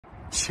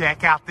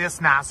Check out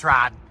this nice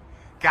ride.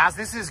 Guys,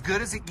 this is as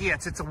good as it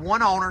gets. It's a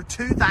one owner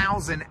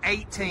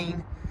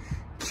 2018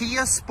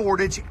 Kia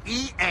Sportage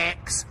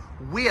EX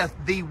with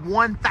the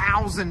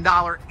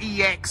 $1,000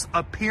 EX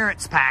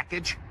appearance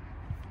package.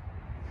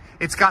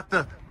 It's got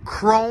the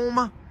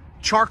chrome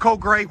charcoal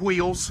gray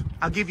wheels.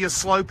 I'll give you a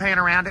slow pan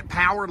around it.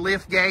 Power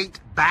lift gate,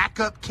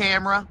 backup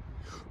camera,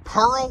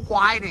 pearl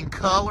white in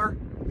color.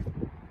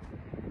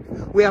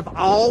 We have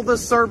all the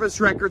service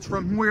records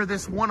from where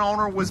this one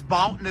owner was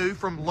bought new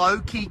from Low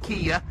Key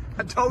Kia.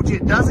 I told you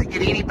it doesn't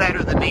get any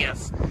better than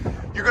this.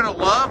 You're gonna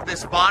love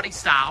this body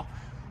style.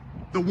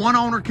 The one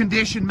owner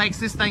condition makes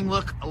this thing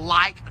look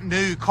like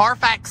new.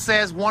 Carfax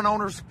says one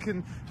owners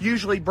can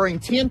usually bring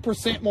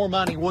 10% more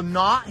money. Well,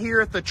 not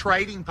here at the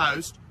Trading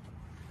Post.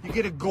 You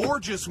get a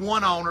gorgeous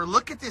one owner.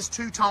 Look at this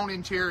two-tone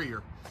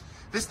interior.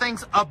 This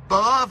thing's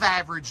above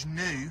average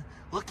new.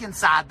 Look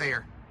inside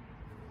there.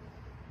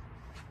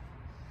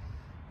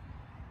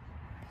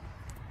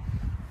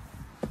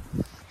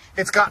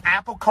 It's got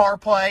Apple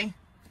CarPlay,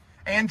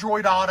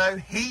 Android Auto,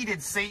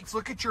 heated seats.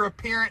 Look at your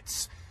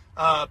appearance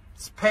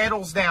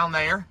pedals down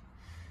there.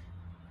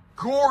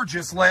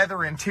 Gorgeous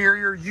leather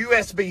interior,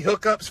 USB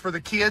hookups for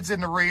the kids in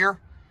the rear.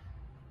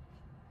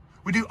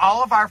 We do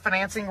all of our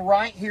financing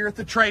right here at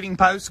the Trading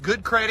Post.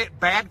 Good credit,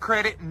 bad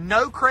credit,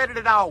 no credit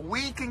at all.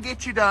 We can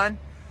get you done.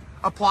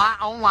 Apply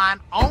online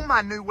on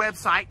my new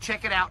website.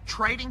 Check it out,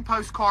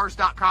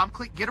 tradingpostcars.com.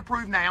 Click Get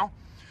Approved Now.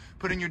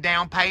 Put in your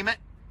down payment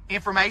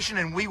information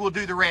and we will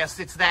do the rest.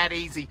 It's that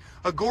easy.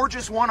 A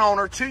gorgeous one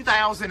owner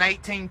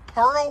 2018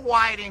 pearl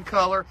white in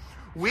color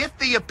with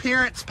the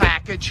appearance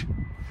package.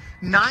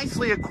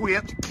 Nicely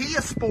equipped Kia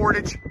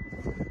Sportage.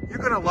 You're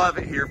going to love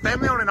it here.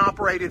 Family owned and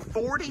operated,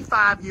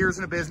 45 years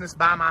in the business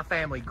by my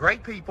family.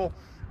 Great people,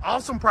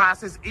 awesome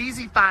prices,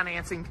 easy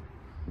financing.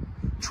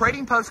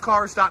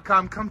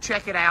 TradingPostCars.com. Come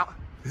check it out.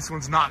 This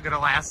one's not going to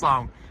last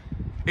long.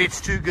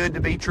 It's too good to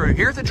be true.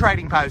 Here's the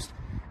Trading Post.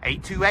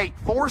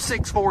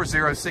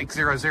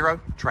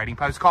 828-464-0600.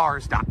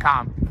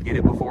 TradingPostCars.com. Get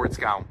it before it's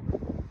gone.